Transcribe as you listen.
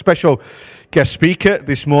Special guest speaker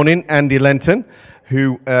this morning, Andy Lenton,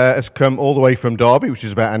 who has come all the way from Derby, which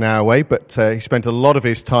is about an hour away, but he spent a lot of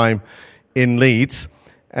his time in Leeds.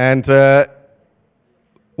 And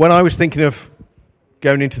when I was thinking of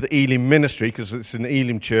going into the Elim ministry, because it's an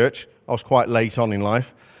Elim church, I was quite late on in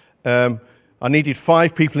life, I needed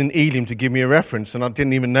 5 people in Elim to give me a reference, and I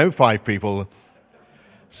didn't even know 5 people.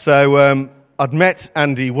 So I'd met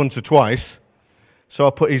Andy once or twice, so I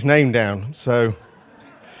put his name down. So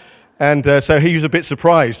he was a bit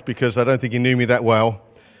surprised because I don't think he knew me that well.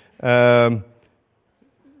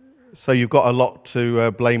 So you've got a lot to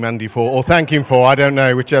blame Andy for, or thank him for, I don't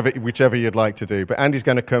know, whichever you'd like to do. But Andy's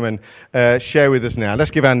going to come and share with us now. Let's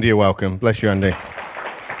give Andy a welcome. Bless you, Andy.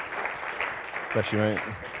 Bless you, mate.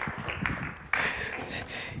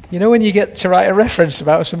 You know when you get to write a reference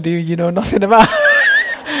about somebody you know nothing about?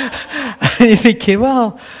 And you're thinking,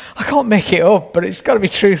 well, I can't make it up, but it's got to be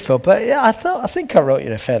truthful. But yeah, I think I wrote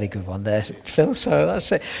you a fairly good one there, Phil. So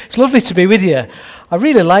that's it. It's lovely to be with you. I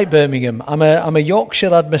really like Birmingham. I'm a Yorkshire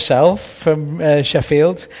lad myself from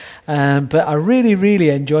Sheffield, but I really, really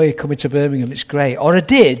enjoy coming to Birmingham. It's great. Or I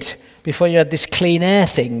did before you had this clean air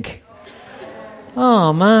thing.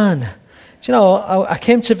 Oh man, do you know? I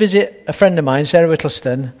came to visit a friend of mine, Sarah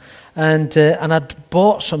Whittleston, and I'd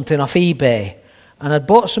bought something off eBay. And I'd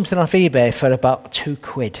bought something off eBay for about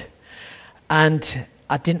 £2. And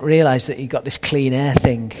I didn't realise that he got this clean air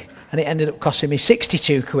thing. And it ended up costing me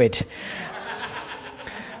 £62.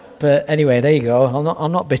 But anyway, there you go.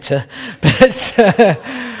 I'm not bitter.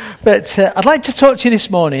 But I'd like to talk to you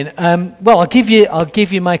this morning. I'll give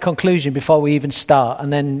you my conclusion before we even start,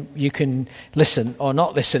 and then you can listen or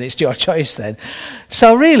not listen. It's your choice then.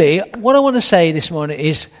 So really, what I want to say this morning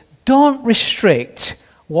is don't restrict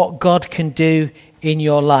what God can do in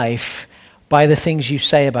your life by the things you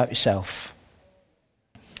say about yourself.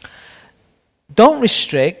 Don't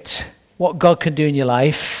restrict what God can do in your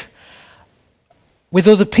life with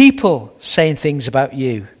other people saying things about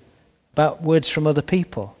you, about words from other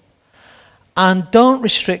people. And don't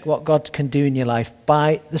restrict what God can do in your life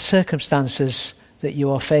by the circumstances that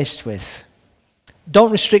you are faced with.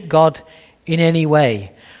 Don't restrict God in any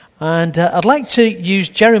way. And I'd like to use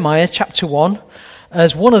Jeremiah chapter 1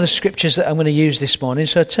 as one of the scriptures that I'm going to use this morning.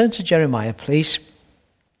 So turn to Jeremiah, please.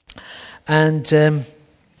 And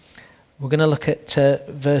we're going to look at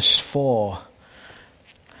verse 4.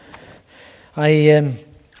 In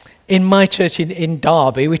my church in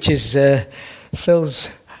Derby, which is Phil's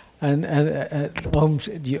and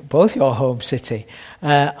both your home city,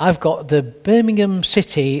 I've got the Birmingham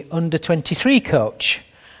City under-23 coach.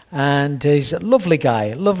 And he's a lovely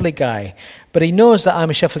guy. But he knows that I'm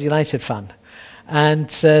a Sheffield United fan. And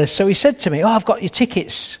so he said to me, I've got your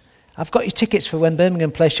tickets. I've got your tickets for when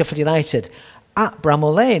Birmingham plays Sheffield United at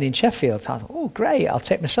Bramall Lane in Sheffield. I thought, great, I'll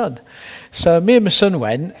take my son. So me and my son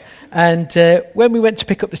went, and when we went to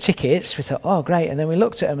pick up the tickets, we thought, great. And then we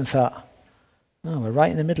looked at them and thought, we're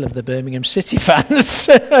right in the middle of the Birmingham City fans.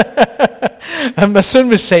 And my son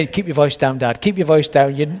was saying, keep your voice down, Dad, keep your voice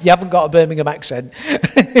down. You haven't got a Birmingham accent.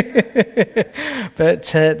 But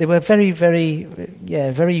they were very, very,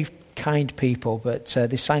 very kind people, but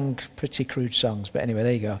they sang pretty crude songs. But anyway,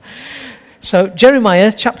 there you go. So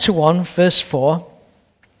Jeremiah chapter 1 verse 4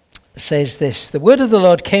 says this: the word of the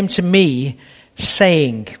Lord came to me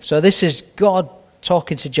saying, so this is God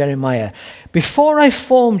talking to Jeremiah, before I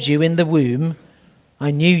formed you in the womb, I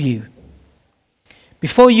knew you.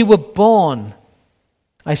 Before you were born,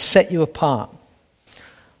 I set you apart.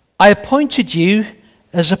 I appointed you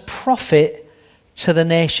as a prophet to the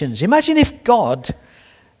nations. Imagine if God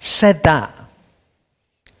said that.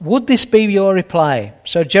 Would this be your reply?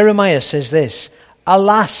 So Jeremiah says this: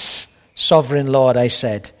 alas, sovereign Lord, I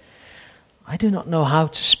said, I do not know how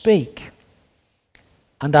to speak,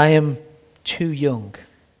 and I am too young.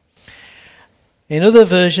 In other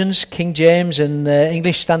versions, King James and the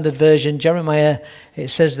English Standard Version, Jeremiah, it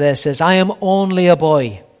says, I am only a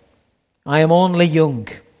boy. I am only young.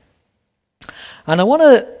 And I want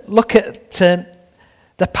to look at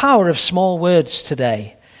the power of small words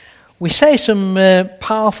today. We say some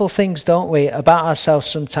powerful things, don't we, about ourselves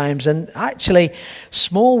sometimes. And actually,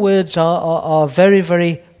 small words are very,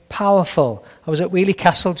 very powerful. I was at Wheely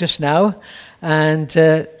Castle just now, and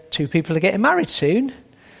 2 people are getting married soon.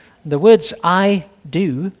 The words I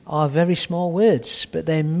do are very small words, but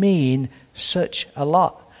they mean such a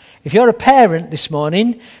lot. If you're a parent this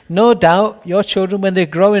morning, no doubt your children, when they're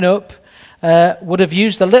growing up, would have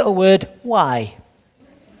used the little word why.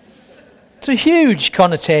 There's huge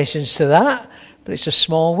connotations to that, but it's a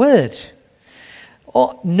small word.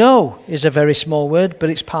 Or no is a very small word, but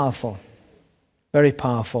it's powerful. Very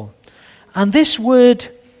powerful. And this word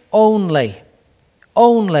only.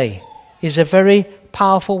 Only is a very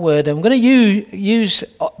powerful word. I'm going to use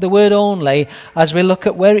the word only as we look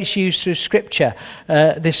at where it's used through Scripture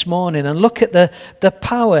this morning, and look at the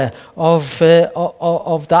power of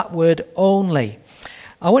that word only.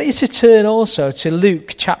 I want you to turn also to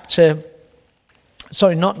Luke chapter,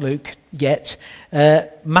 sorry, not Luke yet,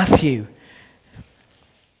 Matthew.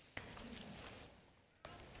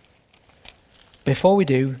 Before we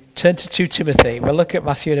do, turn to 2 Timothy. We'll look at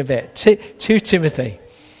Matthew in a bit. 2 Timothy.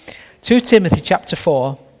 2 Timothy chapter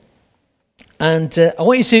 4. And I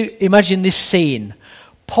want you to imagine this scene.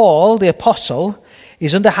 Paul, the apostle,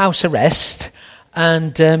 is under house arrest.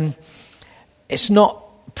 And it's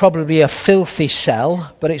not probably a filthy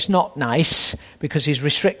cell, but it's not nice because he's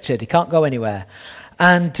restricted. He can't go anywhere.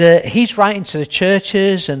 And he's writing to the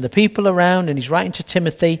churches and the people around, and he's writing to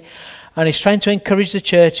Timothy. And he's trying to encourage the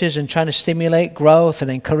churches and trying to stimulate growth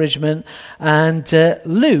and encouragement. And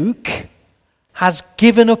Luke has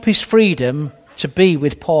given up his freedom to be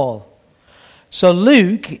with Paul. So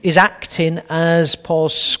Luke is acting as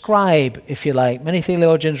Paul's scribe, if you like. Many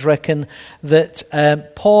theologians reckon that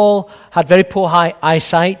Paul had very poor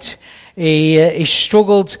eyesight. He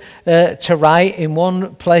struggled to write. In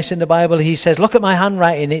one place in the Bible, he says, "Look at my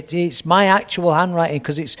handwriting. It's my actual handwriting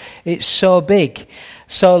because it's so big."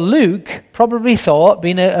 So Luke probably thought,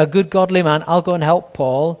 being a good godly man, I'll go and help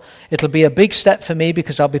Paul. It'll be a big step for me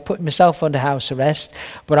because I'll be putting myself under house arrest,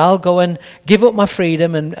 but I'll go and give up my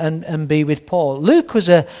freedom and be with Paul. Luke was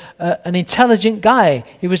an intelligent guy.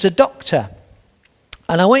 He was a doctor.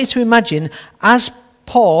 And I want you to imagine, as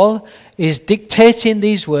Paul is dictating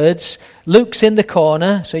these words, Luke's in the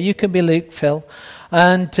corner, so you can be Luke, Phil,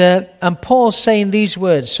 and Paul's saying these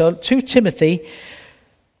words. So 2 Timothy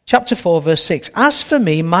chapter 4, verse 6. "As for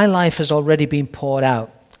me, my life has already been poured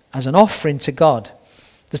out as an offering to God.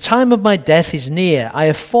 The time of my death is near. I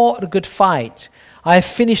have fought a good fight. I have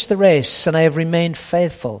finished the race, and I have remained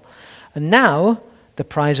faithful. And now the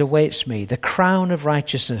prize awaits me, the crown of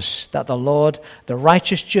righteousness that the Lord, the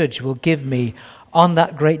righteous judge, will give me on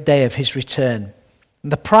that great day of his return.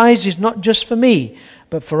 And the prize is not just for me,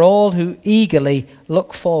 but for all who eagerly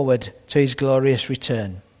look forward to his glorious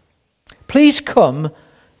return. Please come,"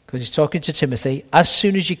 because he's talking to Timothy, "as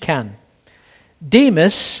soon as you can.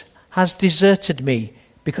 Demas has deserted me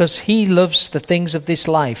because he loves the things of this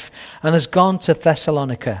life and has gone to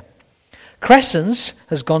Thessalonica. Crescens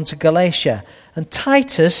has gone to Galatia, and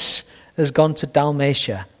Titus has gone to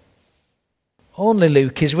Dalmatia. Only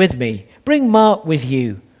Luke is with me. Bring Mark with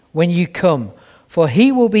you when you come, for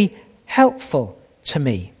he will be helpful to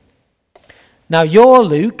me." Now you're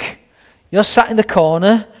Luke. You're sat in the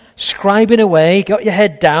corner, scribing away, got your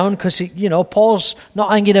head down, because, Paul's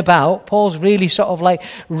not hanging about. Paul's really sort of like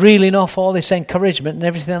reeling off all this encouragement and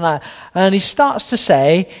everything like that. And he starts to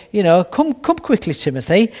say, come quickly,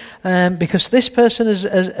 Timothy, because this person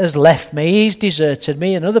has left me, he's deserted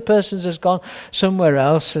me, another person has gone somewhere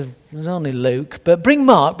else. There's only Luke. But bring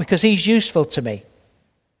Mark, because he's useful to me.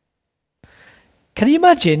 Can you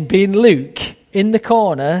imagine being Luke in the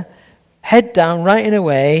corner, head down, writing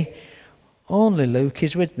away? Only Luke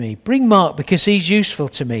is with me. Bring Mark because he's useful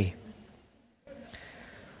to me.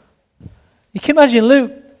 You can imagine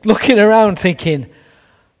Luke looking around thinking,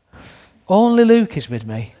 only Luke is with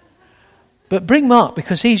me. But bring Mark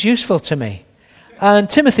because he's useful to me. And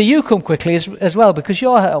Timothy, you come quickly as well because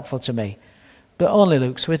you're helpful to me. But only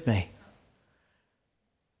Luke's with me.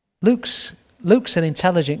 Luke's an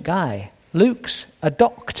intelligent guy. Luke's a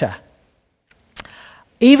doctor.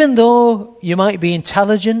 Even though you might be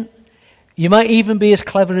intelligent, you might even be as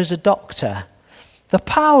clever as a doctor, the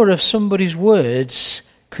power of somebody's words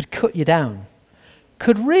could cut you down,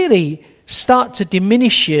 could really start to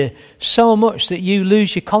diminish you so much that you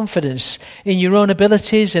lose your confidence in your own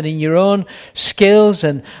abilities and in your own skills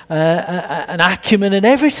and acumen and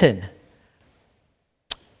everything.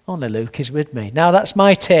 Only Luke is with me. Now that's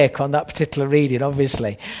my take on that particular reading,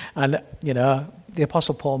 obviously. And, the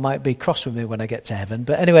Apostle Paul might be cross with me when I get to heaven.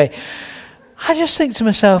 But anyway, I just think to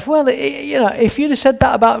myself, well, if you'd have said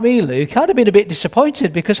that about me, Luke, I'd have been a bit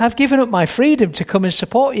disappointed because I've given up my freedom to come and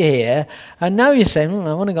support you here. And now you're saying, I've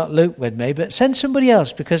only got Luke with me, but send somebody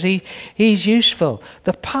else because he's useful.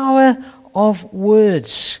 The power of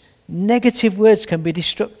words. Negative words can be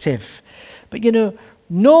destructive. But,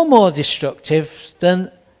 no more destructive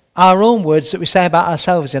than our own words that we say about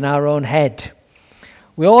ourselves in our own head.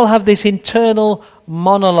 We all have this internal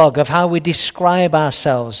monologue of how we describe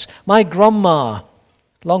ourselves. My grandma,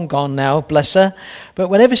 long gone now, bless her, but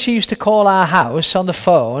whenever she used to call our house on the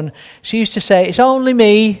phone, she used to say, "It's only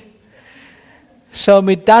me." So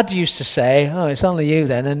my dad used to say, "Oh, it's only you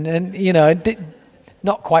then." And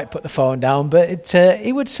not quite put the phone down, but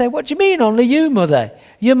he would say, "What do you mean, only you, Mother?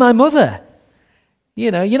 You're my mother.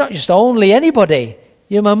 You know, you're not just only anybody.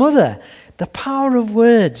 You're my mother." The power of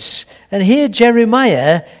words. And here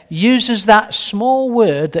Jeremiah uses that small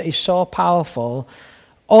word that is so powerful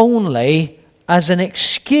only as an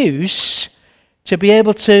excuse to be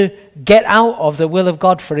able to get out of the will of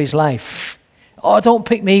God for his life. "Oh, don't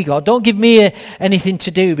pick me, God. Don't give me anything to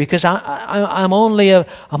do because I'm only a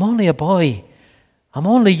boy. I'm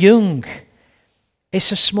only young."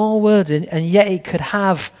 It's a small word, and yet it could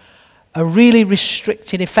have a really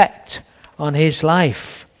restricting effect on his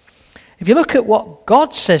life. If you look at what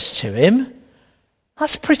God says to him,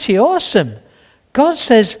 that's pretty awesome. God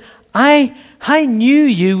says, I knew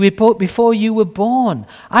you before you were born.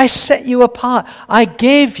 I set you apart. I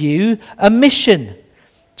gave you a mission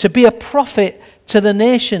to be a prophet to the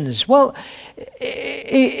nations. Well,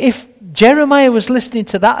 if Jeremiah was listening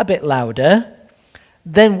to that a bit louder,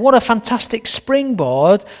 then what a fantastic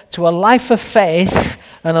springboard to a life of faith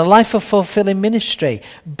and a life of fulfilling ministry.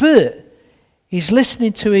 But he's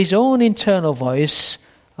listening to his own internal voice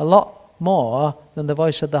a lot more than the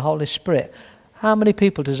voice of the Holy Spirit. How many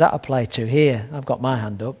people does that apply to here? I've got my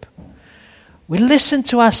hand up. We listen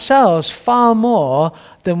to ourselves far more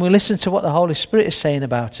than we listen to what the Holy Spirit is saying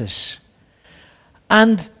about us.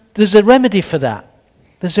 And there's a remedy for that.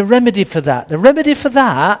 There's a remedy for that. The remedy for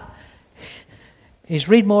that is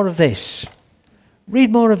read more of this.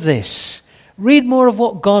 Read more of this. Read more of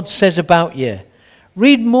what God says about you.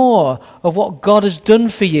 Read more of what God has done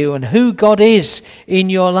for you and who God is in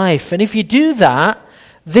your life. And if you do that,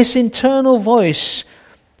 this internal voice,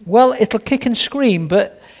 well, it'll kick and scream,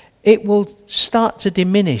 but it will start to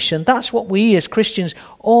diminish. And that's what we as Christians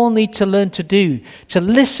all need to learn to do, to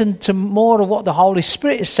listen to more of what the Holy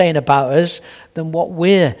Spirit is saying about us than what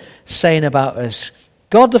we're saying about us.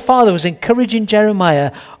 God the Father was encouraging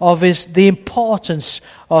Jeremiah of the importance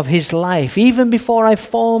of his life. Even before I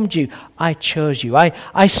formed you, I chose you.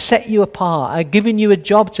 I set you apart. I've given you a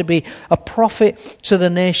job to be a prophet to the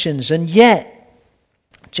nations. And yet,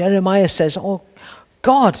 Jeremiah says, "Oh,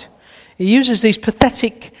 God," he uses these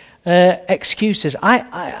pathetic excuses.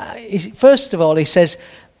 First of all, he says,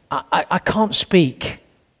 I can't speak.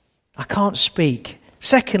 I can't speak.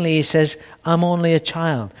 Secondly, he says, "I'm only a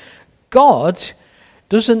child." God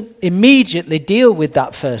doesn't immediately deal with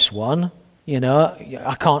that first one,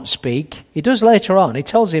 "I can't speak." He does later on. He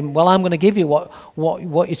tells him, "Well, I'm going to give you what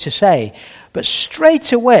you're to say." But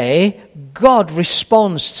straight away, God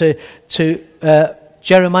responds to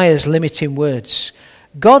Jeremiah's limiting words.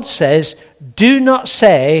 God says, "Do not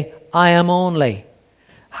say, 'I am only.'"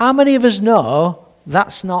 How many of us know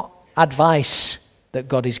that's not advice that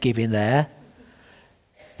God is giving there?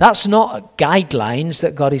 That's not guidelines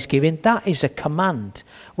that God is giving. That is a command.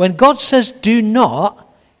 When God says do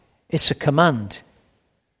not, it's a command.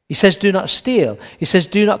 He says do not steal. He says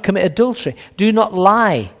do not commit adultery. Do not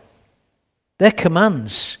lie. They're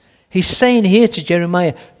commands. He's saying here to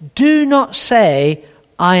Jeremiah, do not say,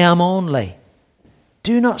 "I am only."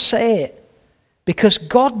 Do not say it. Because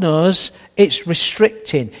God knows it's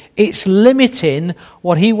restricting. It's limiting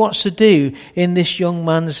what he wants to do in this young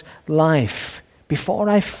man's life. Before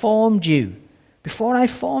I formed you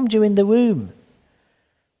in the womb.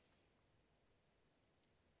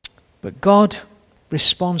 But God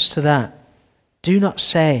responds to that. Do not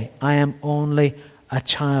say, "I am only a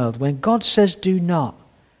child." When God says do not,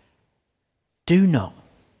 do not,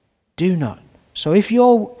 do not. So if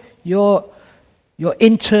your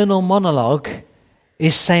internal monologue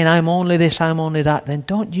is saying, "I'm only this, I'm only that," then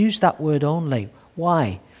don't use that word only.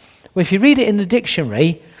 Why? Well, if you read it in the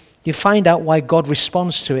dictionary, you find out why God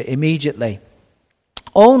responds to it immediately.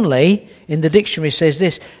 Only, in the dictionary, says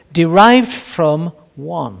this, derived from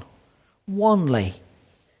one. Onely.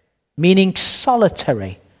 Meaning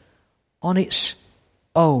solitary. On its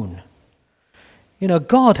own.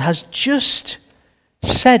 God has just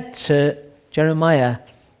said to Jeremiah,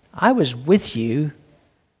 "I was with you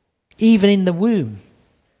even in the womb.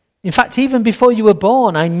 In fact, even before you were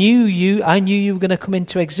born, I knew you were going to come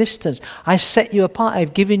into existence. I set you apart.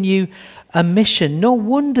 I've given you a mission." No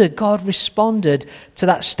wonder God responded to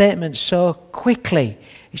that statement so quickly.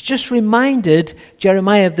 He's just reminded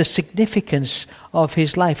Jeremiah of the significance of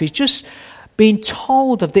his life. He's just been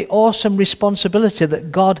told of the awesome responsibility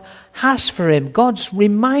that God has for him. God's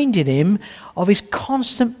reminding him of his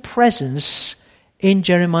constant presence in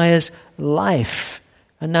Jeremiah's life.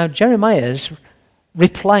 And now Jeremiah's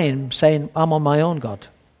replying, saying, "I'm on my own, God.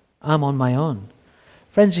 I'm on my own."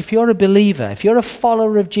 Friends, if you're a believer, if you're a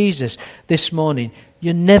follower of Jesus this morning,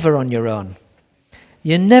 you're never on your own.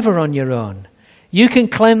 You're never on your own. You can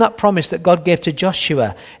claim that promise that God gave to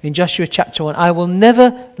Joshua in Joshua chapter 1. I will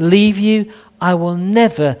never leave you. I will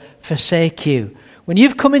never forsake you. When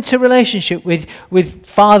you've come into relationship with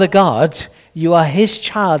Father God, you are his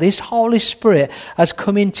child. His Holy Spirit has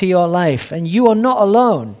come into your life, and you are not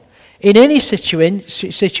alone in any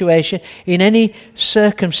situation, in any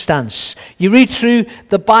circumstance. You read through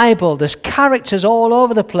the Bible, there's characters all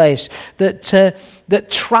over the place that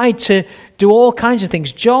tried to do all kinds of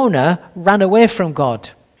things. Jonah ran away from God.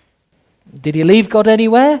 Did he leave God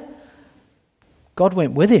anywhere? God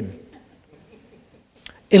went with him.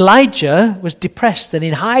 Elijah was depressed and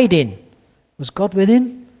in hiding. Was God with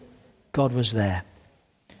him? God was there.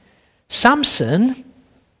 Samson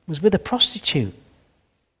was with a prostitute.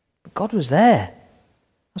 But God was there.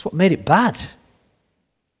 That's what made it bad.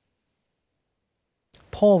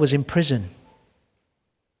 Paul was in prison.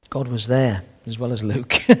 God was there, as well as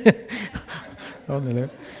Luke.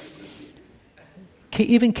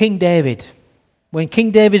 Even King David. When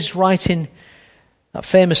King David's writing that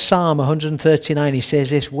famous Psalm 139, he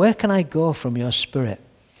says this, where can I go from your spirit?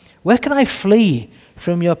 Where can I flee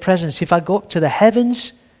from your presence? If I go up to the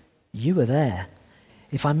heavens, you are there.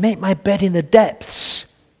 If I make my bed in the depths,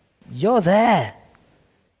 you're there.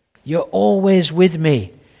 You're always with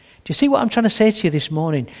me. Do you see what I'm trying to say to you this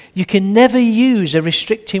morning? You can never use a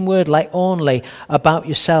restricting word like only about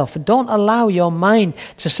yourself. And don't allow your mind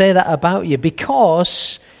to say that about you,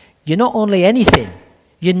 because you're not only anything.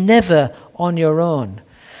 You're never on your own.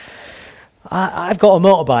 I've got a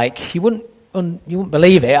motorbike. You wouldn't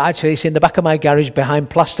believe it. Actually, it's in the back of my garage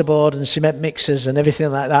behind plasterboard and cement mixers and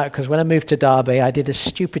everything like that, because when I moved to Derby, I did a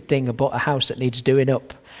stupid thing. I bought a house that needs doing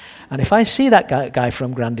up. And if I see that guy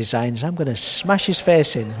from Grand Designs, I'm going to smash his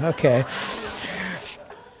face in. Okay.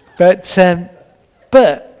 But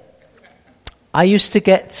I used to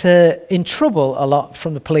get in trouble a lot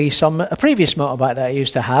from the police on a previous motorbike that I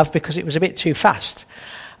used to have, because it was a bit too fast.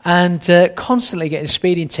 And constantly getting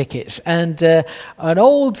speeding tickets. And an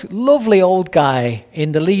lovely old guy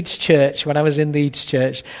in the Leeds church, when I was in Leeds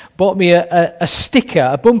church, bought me a sticker,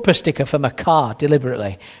 a bumper sticker for my car,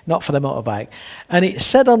 deliberately, not for the motorbike. And it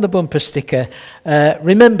said on the bumper sticker,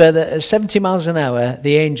 remember that at 70 miles an hour,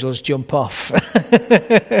 the angels jump off.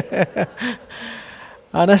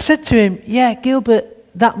 And I said to him, yeah, Gilbert,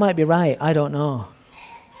 that might be right, I don't know.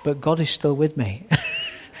 But God is still with me.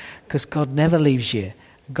 Because God never leaves you.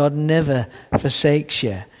 God never forsakes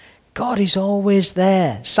you. God is always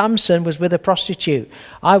there. Samson was with a prostitute.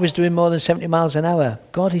 I was doing more than 70 miles an hour.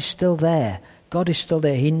 God is still there. God is still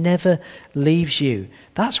there. He never leaves you.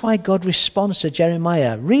 That's why God responds to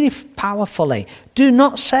Jeremiah really powerfully. Do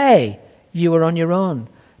not say you are on your own.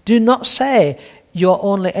 Do not say you're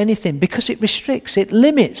only anything, because it restricts, it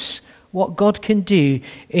limits what God can do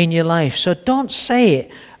in your life. So don't say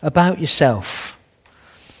it about yourself.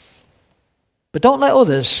 But don't let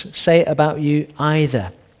others say it about you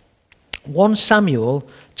either. 1 Samuel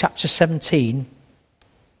chapter 17,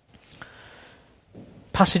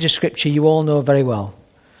 passage of scripture you all know very well.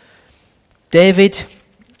 David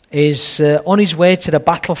is on his way to the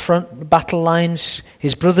battle lines.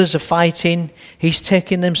 His brothers are fighting. He's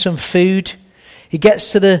taking them some food. He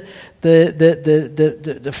gets to the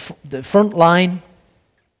front line,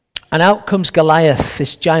 and out comes Goliath,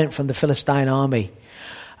 this giant from the Philistine army.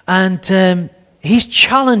 And he's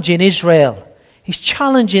challenging Israel. He's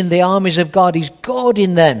challenging the armies of God. He's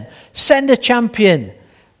goading them. Send a champion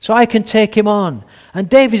so I can take him on. And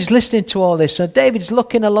David's listening to all this. So David's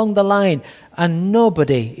looking along the line, and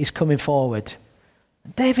nobody is coming forward.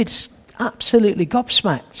 David's absolutely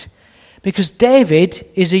gobsmacked, because David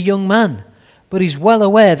is a young man, but he's well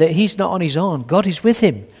aware that he's not on his own. God is with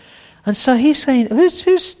him. And so he's saying,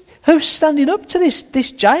 who's standing up to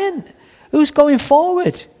this giant? Who's going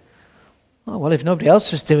forward? Oh, well, if nobody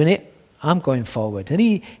else is doing it, I'm going forward. And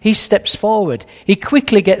he steps forward. He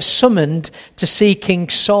quickly gets summoned to see King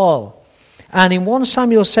Saul. And in 1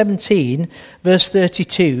 Samuel 17, verse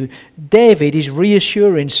 32, David is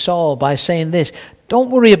reassuring Saul by saying this.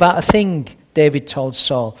 Don't worry about a thing, David told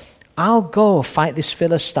Saul. I'll go fight this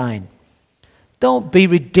Philistine. Don't be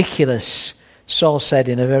ridiculous, Saul said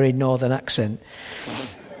in a very northern accent.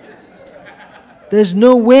 There's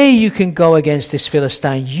no way you can go against this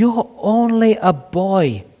Philistine. You're only a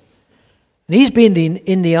boy. And he's been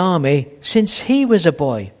in the army since he was a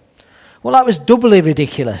boy. Well, that was doubly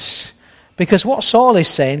ridiculous. Because what Saul is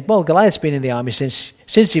saying, well, Goliath's been in the army since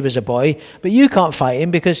he was a boy, but you can't fight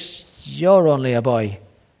him because you're only a boy.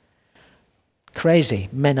 Crazy.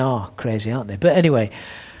 Men are crazy, aren't they? But anyway,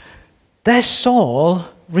 there's Saul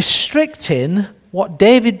restricting what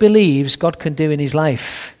David believes God can do in his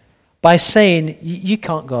life by saying, you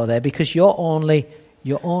can't go there because you're only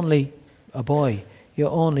a boy. You're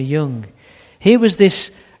only young. Here was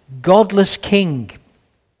this godless king.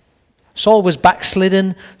 Saul was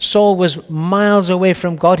backslidden. Saul was miles away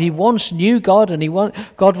from God. He once knew God, and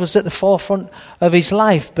God was at the forefront of his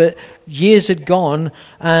life. But years had gone,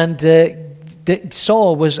 and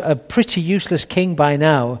Saul was a pretty useless king by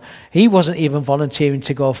now. He wasn't even volunteering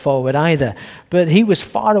to go forward either. But he was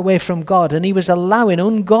far away from God, and he was allowing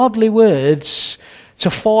ungodly words to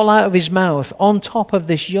fall out of his mouth on top of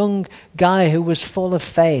this young guy who was full of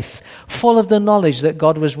faith, full of the knowledge that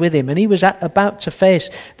God was with him. And he was about to face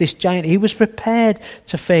this giant. He was prepared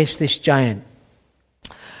to face this giant.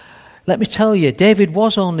 Let me tell you, David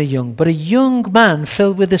was only young, but a young man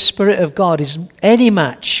filled with the Spirit of God is any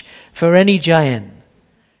match for any giant.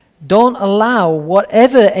 Don't allow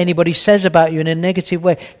whatever anybody says about you in a negative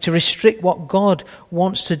way to restrict what God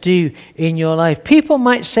wants to do in your life. People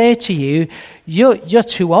might say to you, you're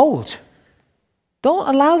too old. Don't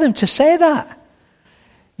allow them to say that.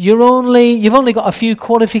 You've only got a few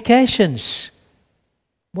qualifications.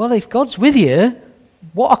 Well, if God's with you,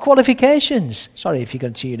 what are qualifications? Sorry if you're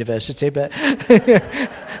going to university, but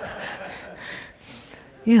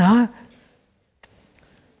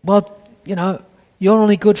you're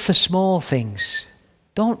only good for small things.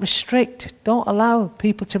 Don't restrict. Don't allow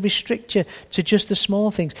people to restrict you to just the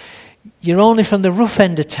small things. You're only from the rough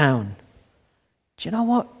end of town. Do you know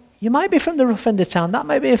what? You might be from the rough end of town. That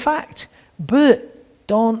might be a fact. But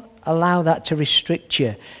don't allow that to restrict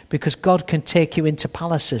you, because God can take you into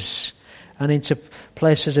palaces and into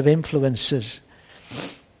places of influences.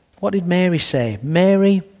 What did Mary say?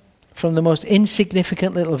 Mary, from the most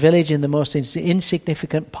insignificant little village in the most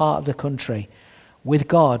insignificant part of the country, with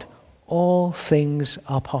God, all things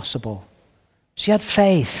are possible. She had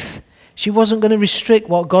faith. She wasn't going to restrict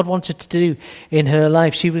what God wanted to do in her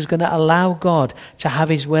life. She was going to allow God to have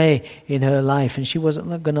his way in her life, and she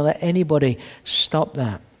wasn't going to let anybody stop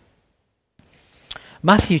that.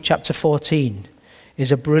 Matthew chapter 14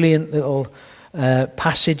 is a brilliant little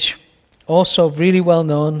passage, also really well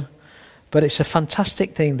known, but it's a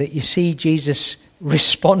fantastic thing that you see Jesus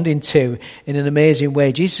responding to in an amazing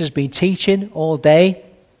way. Jesus has been teaching all day.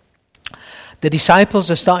 The disciples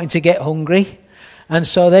are starting to get hungry, and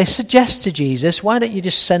so they suggest to Jesus, why don't you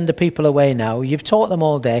just send the people away now? You've taught them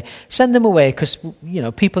all day. Send them away, because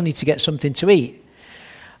people need to get something to eat.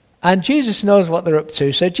 And Jesus knows what they're up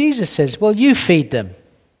to, so Jesus says, well, you feed them.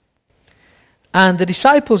 And the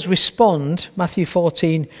disciples respond, Matthew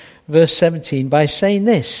 14 verse 17, by saying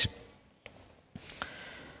this.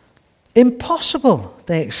 Impossible,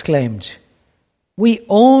 they exclaimed. We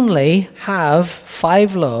only have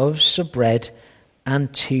 5 loaves of bread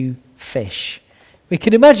and 2 fish. We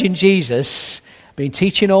can imagine Jesus been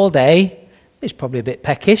teaching all day. He's probably a bit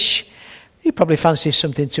peckish. He probably fancies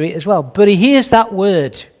something to eat as well. But he hears that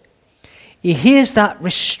word. He hears that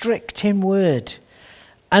restricting word.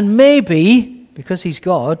 And maybe, because he's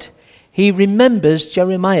God, he remembers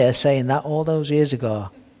Jeremiah saying that all those years ago.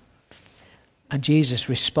 And Jesus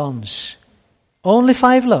responds, only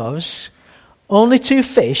 5 loaves, only 2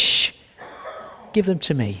 fish, give them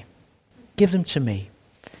to me. Give them to me.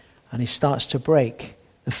 And he starts to break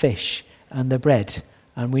the fish and the bread.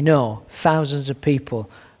 And we know thousands of people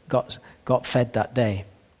got fed that day.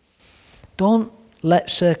 Don't let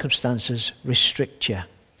circumstances restrict you.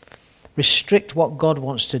 Restrict what God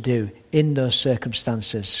wants to do in those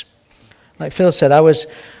circumstances. Like Phil said, I was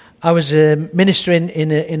ministering in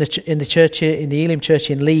the church, in the Elim Church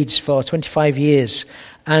in Leeds for 25 years,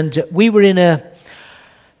 and we were in a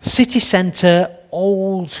city centre,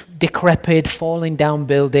 old, decrepit, falling down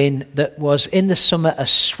building that was in the summer a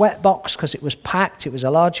sweatbox because it was packed. It was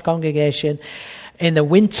a large congregation. In the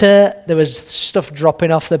winter, there was stuff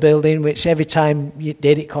dropping off the building, which every time you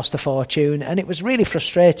did, it cost a fortune, and it was really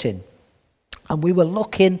frustrating. And we were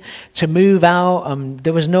looking to move out, and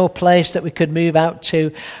there was no place that we could move out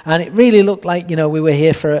to. And it really looked like, we were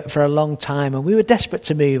here for a long time, and we were desperate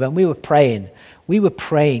to move, and we were praying.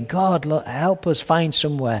 God, Lord, help us find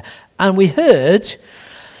somewhere. And we heard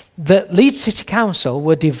that Leeds City Council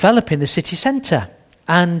were developing the city centre.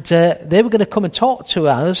 And they were going to come and talk to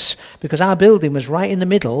us because our building was right in the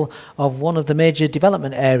middle of one of the major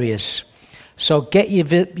development areas. So get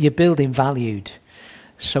your building valued.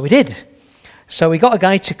 So we did. So we got a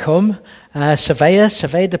guy to come,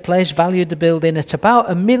 surveyed the place, valued the building at about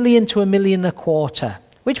 $1 million to $1.25 million,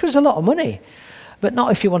 which was a lot of money, but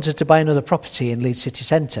not if you wanted to buy another property in Leeds City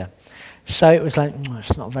Centre. So it was like,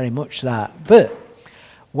 it's not very much that. But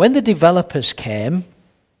when the developers came,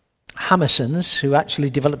 Hammersons, who actually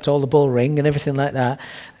developed all the Bull Ring and everything like that,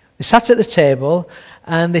 They sat at the table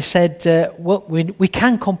and they said, well, we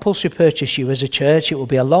can compulsory purchase you as a church. It will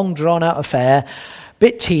be a long, drawn-out affair,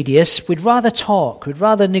 bit tedious. We'd rather talk. We'd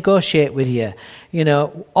rather negotiate with you. You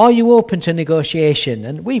know, are you open to negotiation?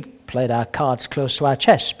 And we played our cards close to our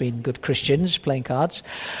chests, being good Christians, playing cards.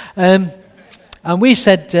 And we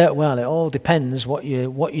said, well, it all depends what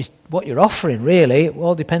you're offering, really. It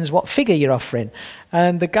all depends what figure you're offering.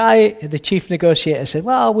 And the guy, the chief negotiator, said,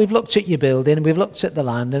 well, we've looked at your building, we've looked at the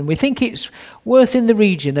land, and we think it's worth in the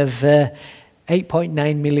region of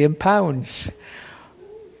 £8.9 million.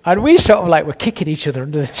 And we sort of like were kicking each other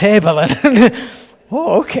under the table. And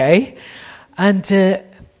oh, okay. And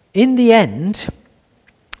in the end,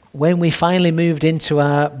 when we finally moved into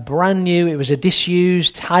our brand new, it was a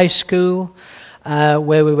disused high school,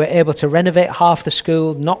 where we were able to renovate half the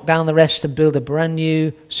school, knock down the rest and build a brand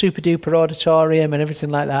new super-duper auditorium and everything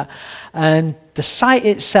like that. And the site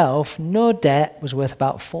itself, no debt, was worth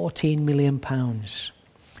about £14 million.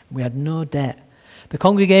 We had no debt. The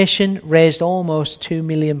congregation raised almost £2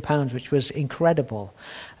 million, which was incredible.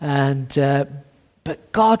 And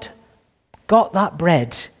but God got that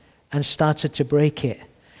bread and started to break it.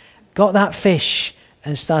 Got that fish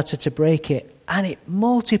and started to break it. And it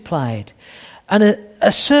multiplied. And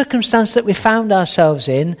a circumstance that we found ourselves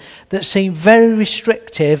in that seemed very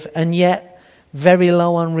restrictive and yet very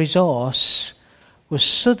low on resource was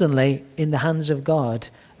suddenly in the hands of God,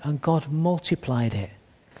 and God multiplied it.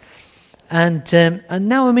 And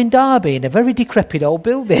now I'm in Derby in a very decrepit old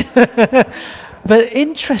building. But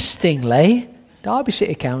interestingly, Derby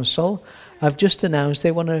City Council have just announced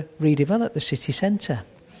they want to redevelop the city centre.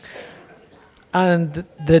 And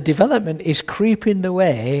the development is creeping the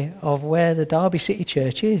way of where the Derby City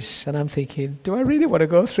Church is. And I'm thinking, do I really want to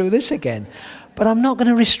go through this again? But I'm not going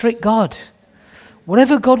to restrict God.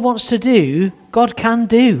 Whatever God wants to do, God can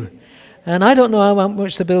do. And I don't know how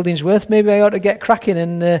much the building's worth. Maybe I ought to get cracking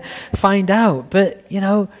and find out. But, you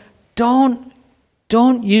know, don't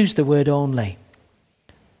use the word only.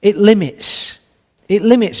 It limits. It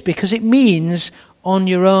limits because it means on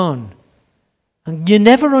your own. And you're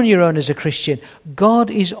never on your own as a Christian. God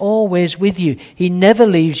is always with you. He never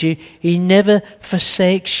leaves you. He never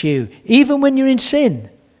forsakes you. Even when you're in sin,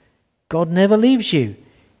 God never leaves you.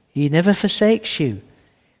 He never forsakes you.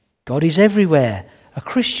 God is everywhere. A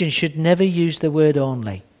Christian should never use the word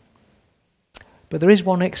only. But there is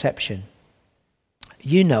one exception.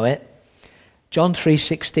 You know it. John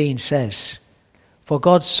 3:16 says, "For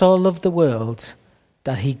God so loved the world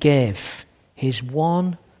that he gave his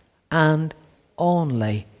one and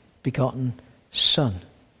only begotten Son."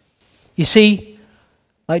 You see,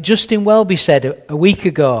 like Justin Welby said a week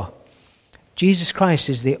ago, Jesus Christ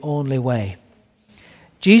is the only way.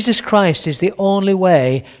 Jesus Christ is the only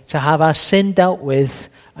way to have our sin dealt with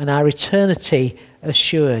and our eternity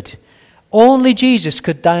assured. Only Jesus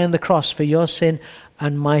could die on the cross for your sin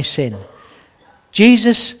and my sin.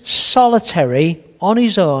 Jesus, solitary, on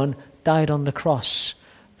his own, died on the cross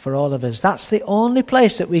for all of us. That's the only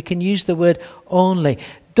place that we can use the word only.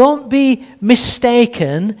 Don't be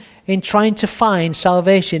mistaken in trying to find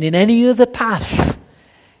salvation in any other path.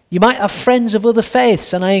 You might have friends of other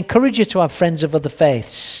faiths, and I encourage you to have friends of other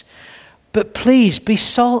faiths. But please be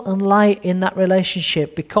salt and light in that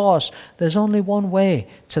relationship, because there's only one way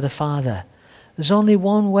to the Father. There's only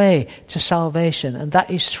one way to salvation, and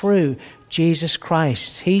that is through Jesus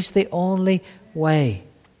Christ. He's the only way.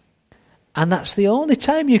 And that's the only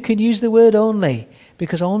time you can use the word only,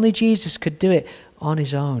 because only Jesus could do it on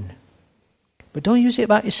his own. But don't use it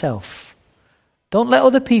about yourself. Don't let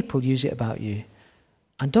other people use it about you.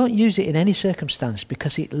 And don't use it in any circumstance,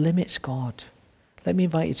 because it limits God. Let me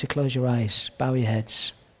invite you to close your eyes, bow your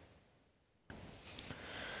heads.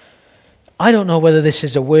 I don't know whether this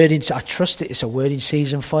is a word I trust it's a word in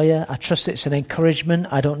season for you. I trust it's an encouragement.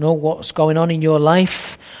 I don't know what's going on in your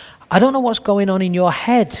life. I don't know what's going on in your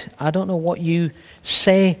head. I don't know what you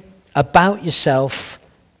say about yourself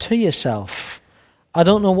to yourself. I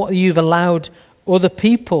don't know what you've allowed other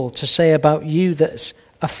people to say about you that's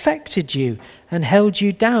affected you and held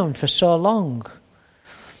you down for so long.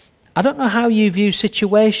 I don't know how you view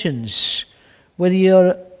situations, whether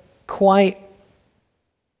you're quite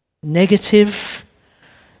negative,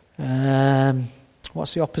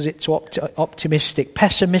 what's the opposite to optimistic?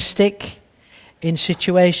 Pessimistic in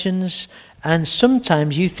situations, and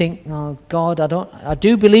sometimes you think, oh God, I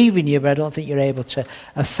do believe in you, but I don't think you're able to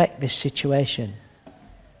affect this situation.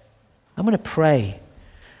 I'm going to pray.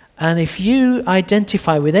 And if you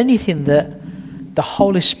identify with anything that the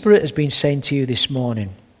Holy Spirit has been saying to you this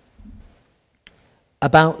morning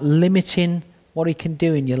about limiting what he can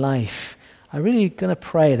do in your life, I'm really going to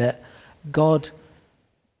pray that God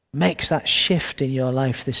makes that shift in your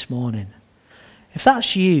life this morning. If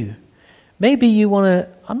that's you, maybe you want to,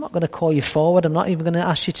 I'm not going to call you forward, I'm not even going to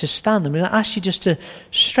ask you to stand, I'm going to ask you just to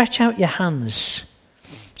stretch out your hands.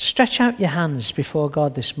 Stretch out your hands before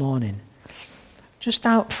God this morning. Just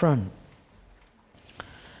out front.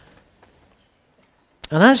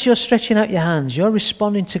 And as you're stretching out your hands, you're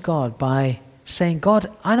responding to God by saying,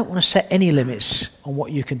 God, I don't want to set any limits on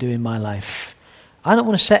what you can do in my life. I don't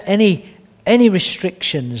want to set any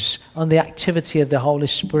restrictions on the activity of the Holy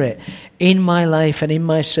Spirit in my life and in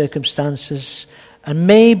my circumstances, and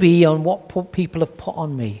maybe on what people have put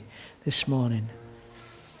on me this morning.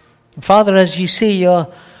 And Father, as you see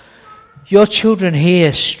your children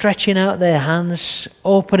here stretching out their hands,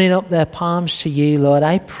 opening up their palms to you, Lord,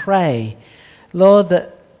 I pray, Lord,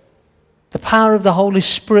 that the power of the Holy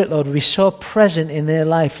Spirit, Lord, will be so present in their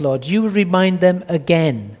life, Lord. You will remind them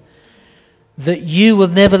again that you will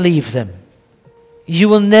never leave them. You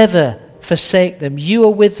will never forsake them. You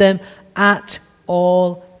are with them at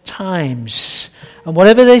all times. And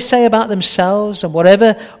whatever they say about themselves and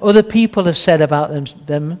whatever other people have said about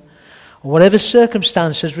them or whatever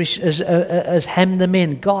circumstance has hemmed them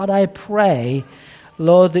in, God, I pray,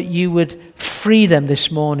 Lord, that you would free them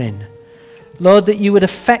this morning. Lord, that you would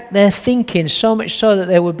affect their thinking so much so that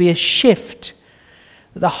there would be a shift,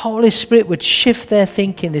 that the Holy Spirit would shift their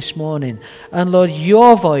thinking this morning. And Lord,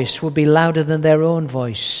 your voice will be louder than their own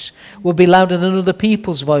voice, will be louder than other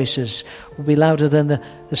people's voices, will be louder than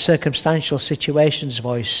the circumstantial situation's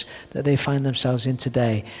voice that they find themselves in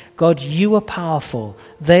today. God, you are powerful.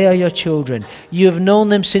 They are your children. You have known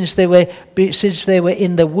them since they were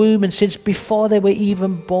in the womb, and since before they were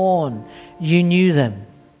even born, you knew them.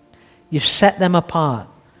 You've set them apart,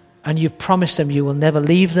 and you've promised them you will never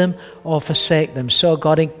leave them or forsake them. So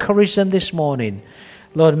God, encourage them this morning.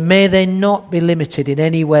 Lord, may they not be limited in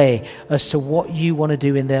any way as to what you want to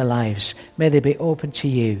do in their lives. May they be open to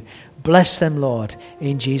you. Bless them, Lord,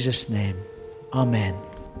 in Jesus' name. Amen.